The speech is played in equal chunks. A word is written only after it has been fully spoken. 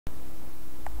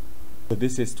So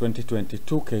this is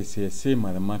 2022 Kcse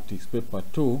Mathematics Paper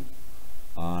 2,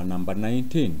 number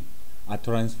 19. A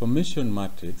transformation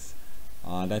matrix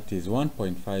that is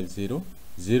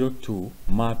 1.5002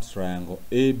 maps triangle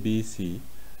ABC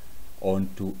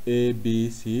onto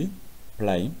ABC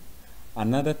prime.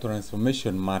 Another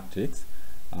transformation matrix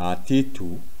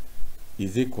T2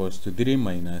 is equals to 3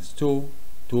 minus 2,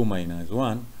 2 minus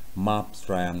 1 maps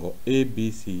triangle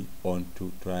ABC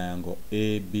onto triangle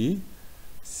ABC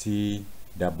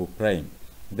double prime.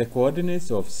 The coordinates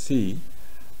of C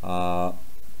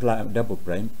double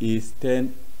prime is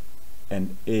 10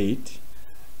 and 8,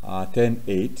 10,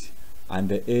 8, and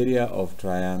the area of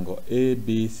triangle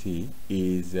ABC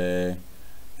is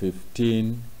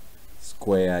 15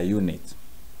 square units.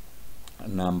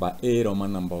 Number A,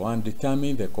 Roman number 1,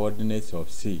 determine the coordinates of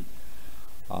C,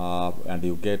 and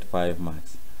you get 5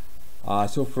 marks.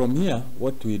 So from here,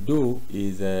 what we do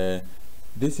is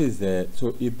this is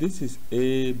so if this is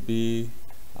A, B,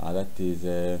 that is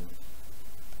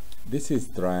this is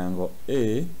triangle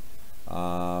A,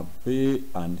 B,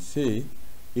 and C.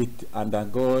 It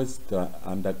undergoes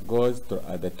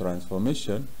the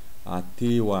transformation at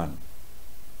T1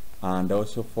 and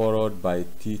also followed by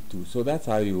T2. So that's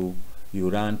how you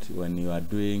run when you are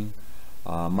doing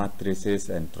matrices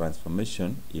and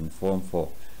transformation in Form 4.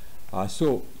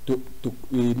 So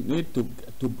we need to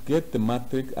get the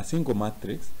matrix, a single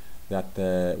matrix that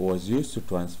was used to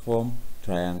transform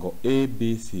triangle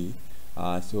ABC.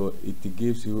 So it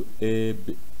gives you A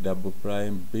double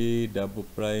prime, B double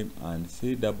prime, and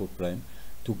C double prime.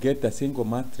 To get a single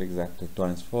matrix that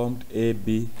transformed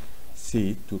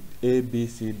ABC to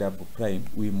ABC double prime,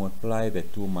 we multiply the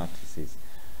two matrices.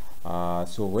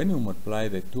 So when you multiply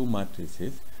the two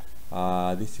matrices,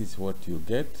 this is what you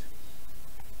get.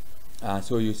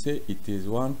 So you say it is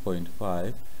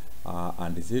 1.5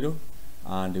 and 0,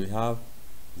 and we have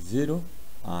 0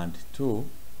 and 2.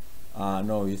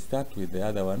 No, we start with the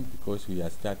other one because we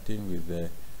are starting with the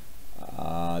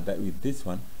with this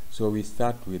one. So we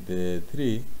start with the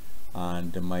 3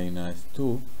 and minus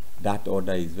 2. That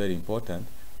order is very important,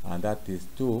 and that is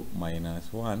 2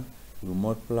 minus 1. You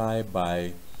multiply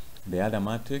by the other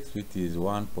matrix, which is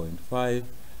 1.5.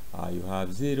 You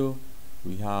have 0.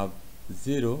 We have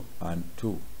 0 and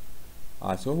 2.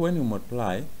 So when you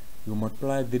multiply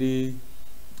 3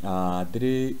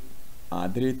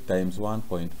 times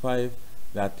 1.5,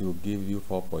 that will give you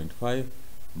 4.5,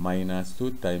 minus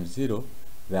 2 times 0,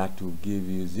 that will give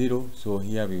you 0. So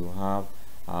here we will have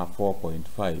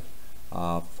 4.5.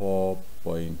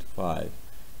 4.5.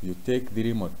 You take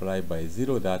 3 multiplied by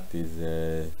 0, that is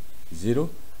 0,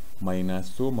 minus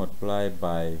 2 multiplied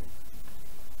by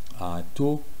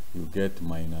 2, you get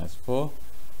minus 4.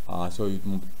 So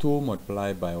 2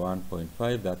 multiplied by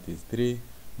 1.5, that is 3,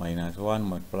 minus 1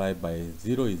 multiplied by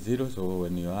 0 is 0. So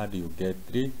when you add, you get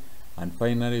 3. And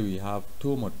finally we have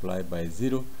 2 multiplied by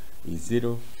 0 is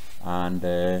 0, and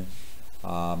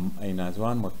minus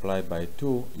 1 multiplied by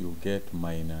 2, you get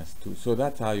minus 2. So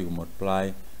that's how you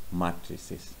multiply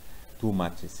matrices, two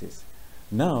matrices.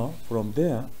 Now from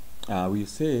there we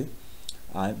say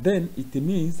then it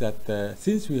means that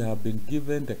since we have been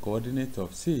given the coordinates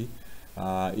of C,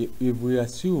 if we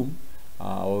assume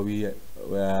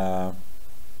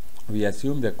we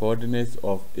assume the coordinates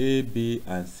of A, B,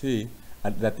 and C,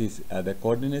 that is the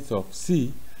coordinates of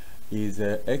C is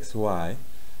x, y,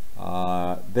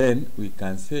 then we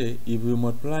can say if we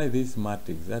multiply this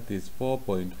matrix, that is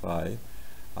 4.5,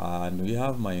 and we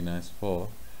have minus 4,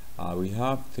 we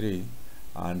have 3,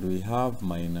 and we have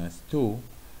minus 2,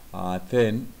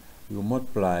 then you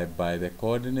multiply by the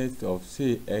coordinates of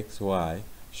C, x, y,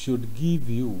 should give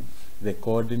you the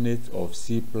coordinates of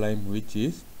C prime, which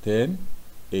is 10,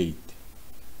 8.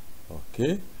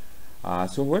 Okay,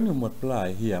 so when you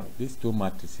multiply here these two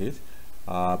matrices,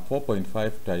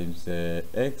 4.5 times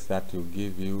x, that will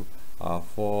give you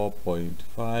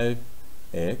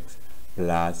 4.5x,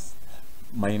 plus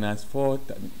minus 4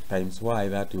 times y,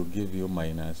 that will give you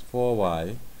minus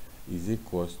 4y, is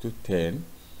equals to 10.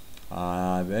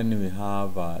 Then we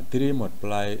have 3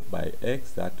 multiplied by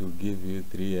x, that will give you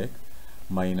 3x,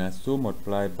 minus 2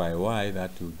 multiplied by y,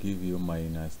 that will give you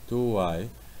minus 2y,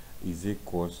 is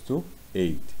equals to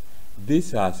 8.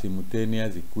 These are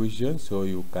simultaneous equations, so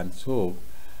you can solve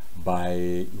by,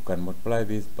 you can multiply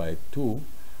this by 2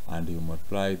 and you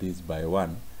multiply this by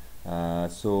 1.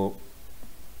 So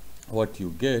what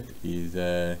you get is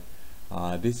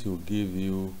this will give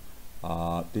you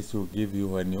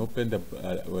when you open the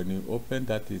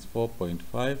that is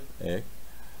 4.5x,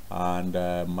 and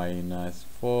minus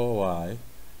 4y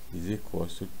is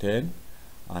equals to 10,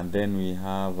 and then we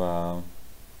have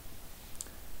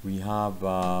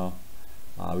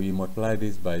we multiply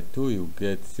this by 2, you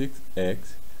get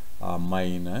 6x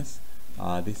minus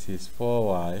this is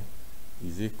 4y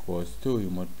is equals to, you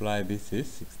multiply this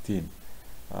is 16.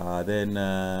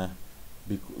 Then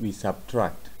we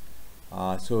subtract.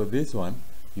 So this one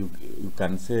you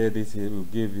can say this will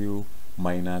give you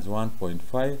minus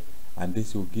 1.5 and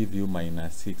this will give you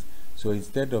minus 6. So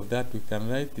instead of that, we can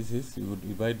write this is, you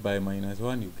divide by minus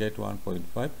 1, you get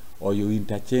 1.5, or you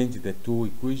interchange the two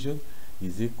equations,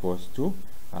 is equals to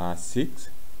 6.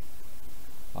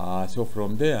 So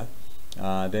from there,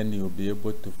 then you'll be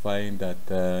able to find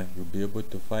that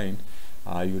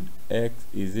x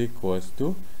is equals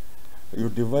to, you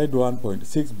divide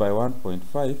 1.6 by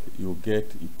 1.5, you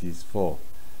get it is 4.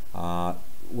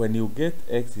 When you get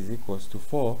x is equals to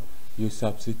 4, you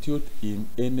substitute in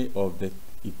any of the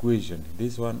equation,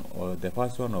 this one or the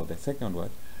first one or the second one,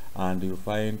 and you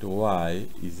find y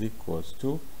is equals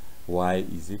to 2,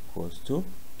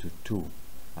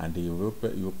 and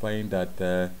you find that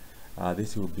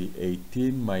this will be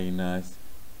 18 minus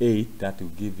 8, that will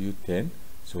give you 10.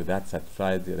 So that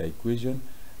satisfies the equation.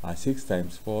 6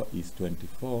 times 4 is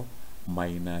 24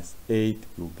 minus 8,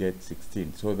 you get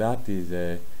 16. So that is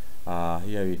here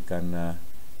we can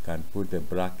put the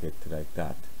bracket like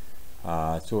that.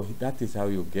 So that is how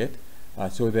you get.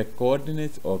 So the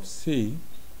coordinates of C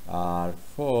are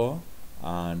 4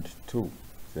 and 2.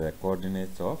 So the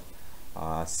coordinates of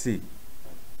C.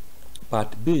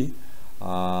 Part B,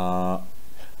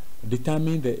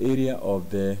 determine the area of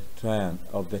the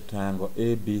triangle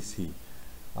ABC.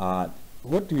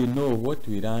 What we know, what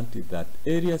we learned is that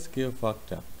area scale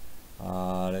factor.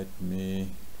 Let me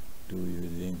do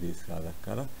using this other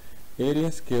color.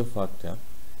 Area scale factor.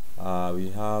 We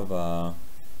have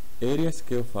area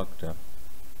scale factor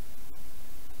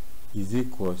is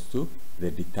equals to the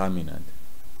determinant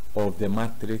of the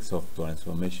matrix of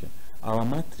transformation. Our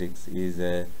matrix is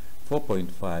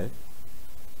 4.5.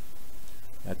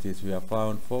 That is, we have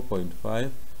found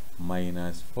 4.5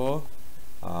 minus 4,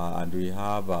 and we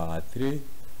have 3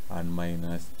 and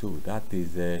minus 2. That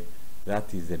is the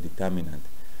determinant.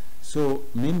 So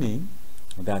meaning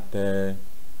that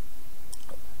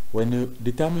when you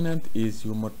determinant is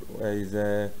you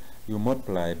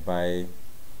multiply by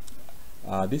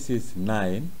this is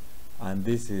 9, and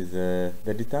this is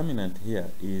the determinant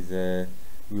here is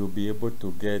you'll be able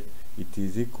to get it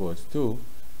is equals to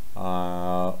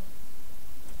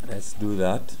let's do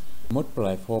that.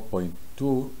 Multiply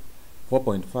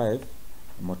 4.5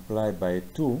 multiplied by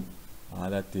 2,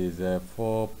 that is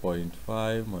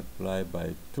 4.5 multiplied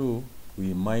by 2.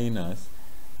 We minus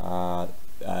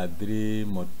 3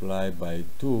 multiplied by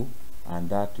 2, and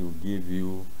that will give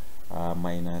you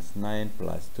minus 9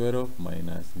 plus 12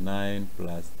 minus 9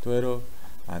 plus 12,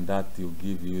 and that will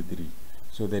give you 3.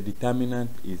 So the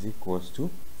determinant is equals to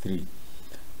 3.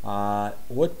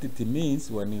 What it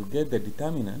means when you get the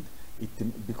determinant,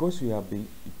 because we have been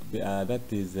that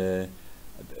is the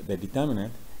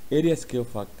determinant area scale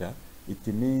factor, it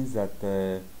means that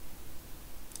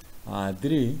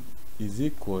 3 is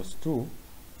equals to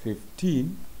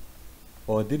 15,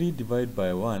 or 3 divided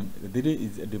by 1, 3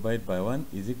 is divided by 1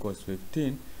 is equals to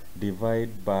 15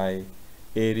 divided by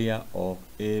area of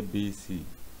ABC.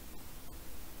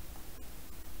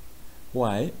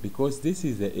 Why? Because this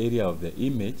is the area of the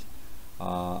image,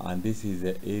 and this is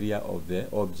the area of the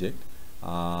object,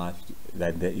 that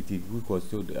it is equals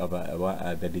to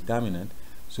the determinant.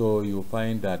 So you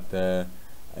find that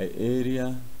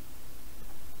area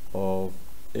of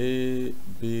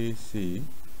ABC,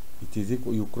 it is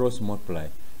equal, you cross multiply,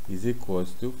 is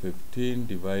equals to 15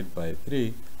 divided by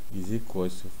 3 is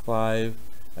equals to 5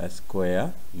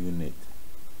 square unit.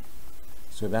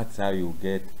 So that's how you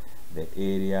get the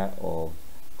area of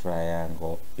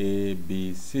triangle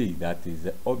ABC, that is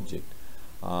the object.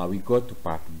 We go to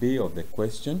part B of the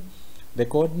question. The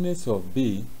coordinates of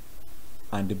B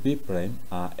and B prime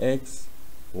are x,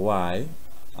 y,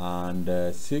 and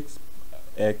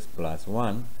 6x plus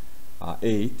 1 are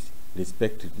 8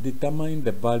 respectively. Determine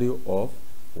the value of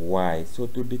y. So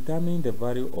to determine the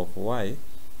value of y,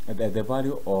 the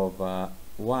value of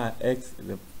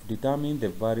determine the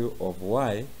value of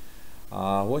y,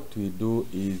 what we do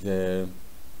is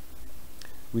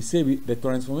we say the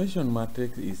transformation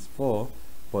matrix is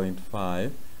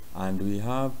 4.5, and we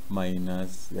have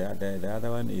minus the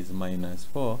other one is minus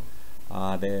 4.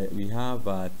 We have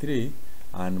 3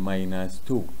 and minus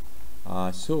 2.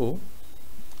 So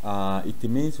it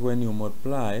means when you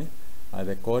multiply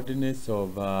the coordinates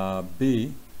of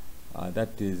B,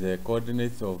 that is the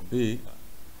coordinates of B,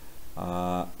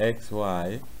 x,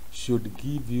 y, should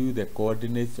give you the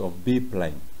coordinates of B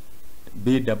prime,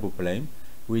 B double prime,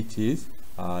 which is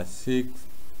 6x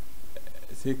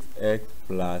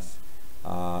plus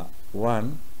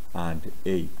 1 and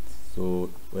 8. So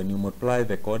when you multiply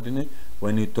the coordinate,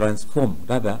 when you transform,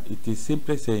 rather it is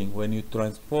simply saying when you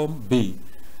transform B,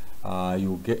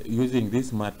 you get using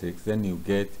this matrix, then you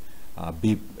get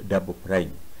B double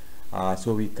prime.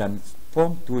 So we can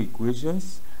form two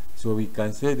equations. So we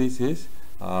can say this is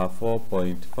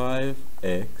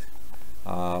 4.5x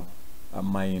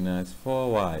minus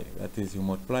 4y. That is, you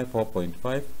multiply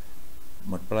 4.5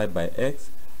 multiplied by x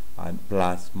and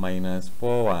plus minus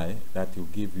 4y, that will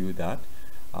give you that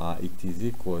it is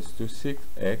equals to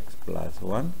 6x plus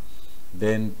 1.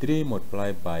 Then 3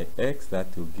 multiplied by x,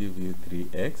 that will give you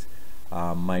 3x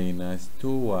minus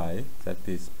 2y, that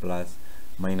is plus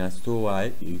minus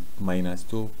 2y minus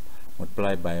 2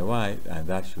 multiplied by y, and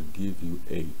that should give you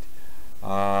 8.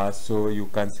 So you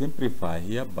can simplify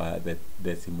here by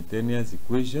the simultaneous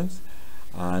equations,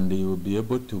 and you will be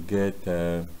able to get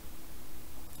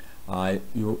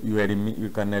you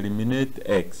can eliminate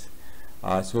x.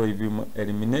 So if you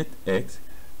eliminate x,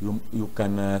 you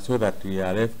can so that we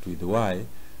are left with y.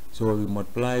 So we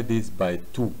multiply this by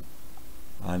 2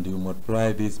 and you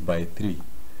multiply this by 3.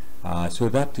 So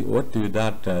that what will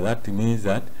that means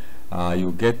that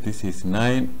you get this is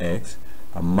 9x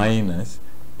minus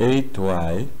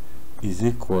 8y is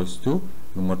equals to,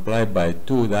 you multiply by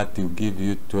 2, that will give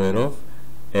you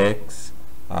 12x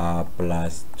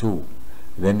plus 2.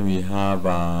 Then we have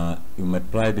you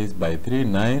multiply this by 3,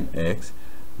 9x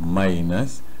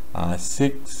minus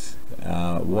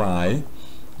 6y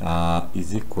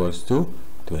is equals to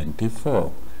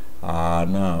 24.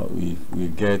 Now if we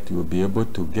get, you'll be able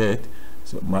to get,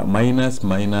 so minus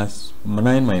 9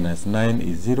 minus 9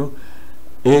 is 0.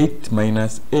 8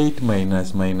 minus 8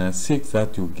 minus minus 6,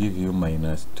 that will give you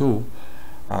minus 2.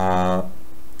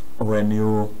 When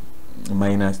you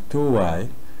minus 2y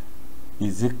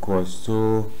is equals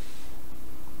to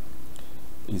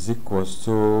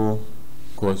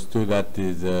that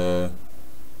is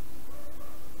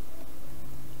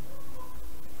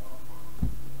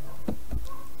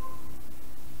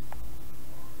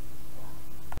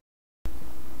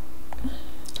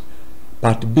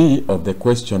part B of the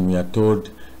question. We are told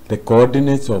the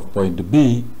coordinates of point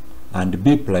B and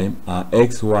B prime are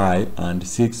x, y, and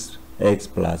 6x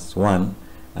plus 1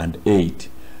 and 8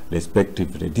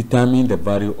 respectively. Determine the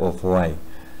value of y.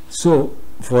 So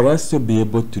for us to be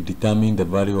able to determine the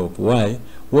value of y,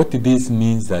 what this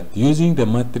means that using the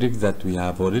matrix that we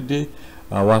have already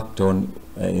worked on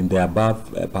in the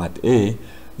above part A,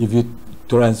 if you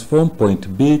transform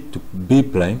point B to B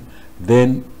prime,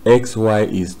 then xy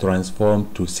is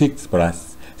transformed to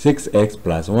 6x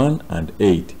plus 1 and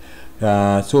 8.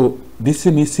 So this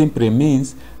simply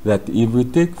means that if we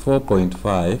take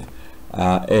 4.5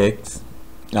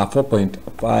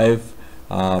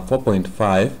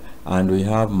 and we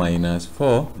have minus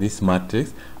 4, this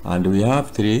matrix, and we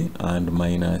have 3 and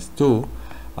minus 2,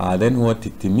 then what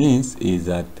it means is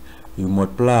that you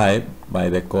multiply by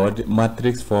the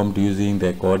matrix formed using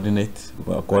the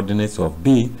coordinates of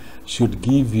B should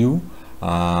give you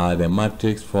the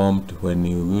matrix formed when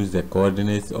you use the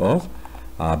coordinates of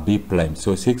B prime.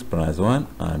 So 6 plus 1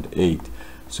 and 8.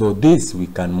 So this we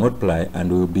can multiply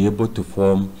and we will be able to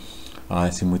form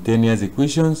simultaneous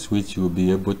equations which you will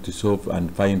be able to solve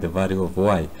and find the value of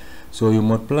y. So you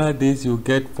multiply this, you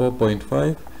get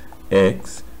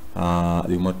 4.5x.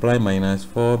 You multiply minus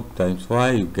 4 times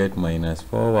y, you get minus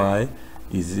 4y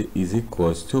is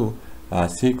equals to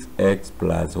 6x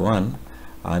plus 1.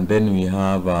 And then we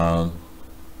have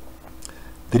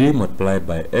 3 multiplied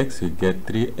by x, we get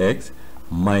 3x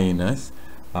minus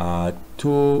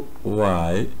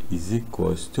 2y is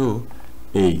equals to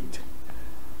 8.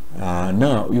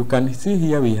 Now you can see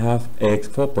here we have x,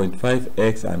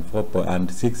 4.5x and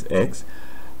 6x.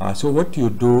 So what you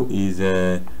do is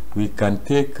we can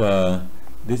take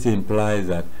this implies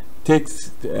that take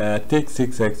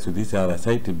 6x to this other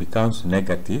side, it becomes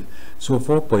negative. So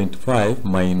 4.5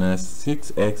 minus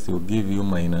 6x will give you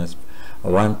minus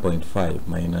 1.5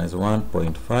 minus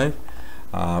 1.5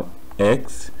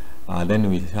 x. Then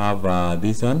we have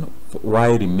this one,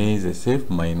 y remains the same,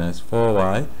 minus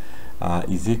 4y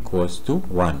is equals to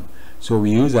 1. So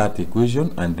we use that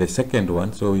equation and the second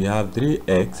one. So we have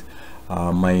 3x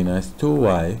minus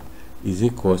 2y is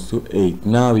equals to 8.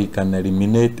 Now we can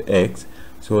eliminate x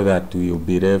so that we will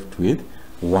be left with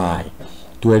y.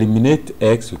 To eliminate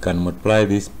x, we can multiply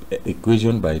this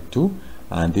equation by 2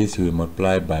 and this will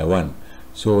multiply by 1.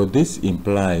 So this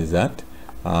implies that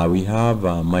we have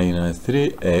minus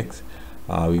 3x,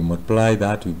 we multiply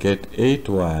that, we get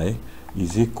 8y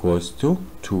is equals to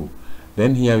 2.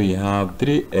 Then here we have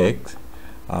 3x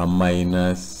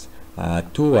minus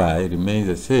 2y remains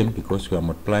the same because we are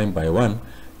multiplying by 1,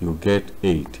 you get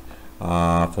 8.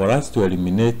 For us to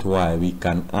eliminate y, we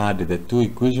can add the two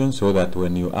equations, so that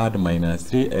when you add minus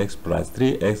 3x plus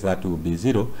 3x, that will be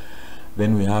 0.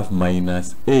 Then we have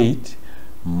minus 8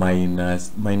 minus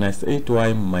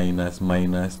 8y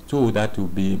minus 2, that will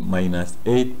be minus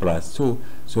 8 plus 2,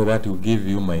 so that will give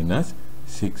you minus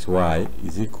 6y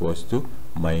is equals to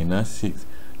minus 6.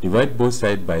 Divide both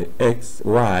sides by x,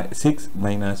 y, 6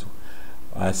 minus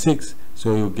 6,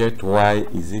 so you get y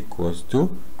is equals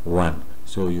to 1.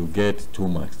 So you get 2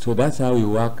 marks. So that's how you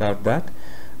work out that,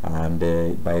 and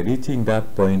by reaching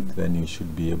that point, then you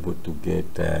should be able to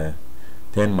get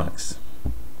 10 marks.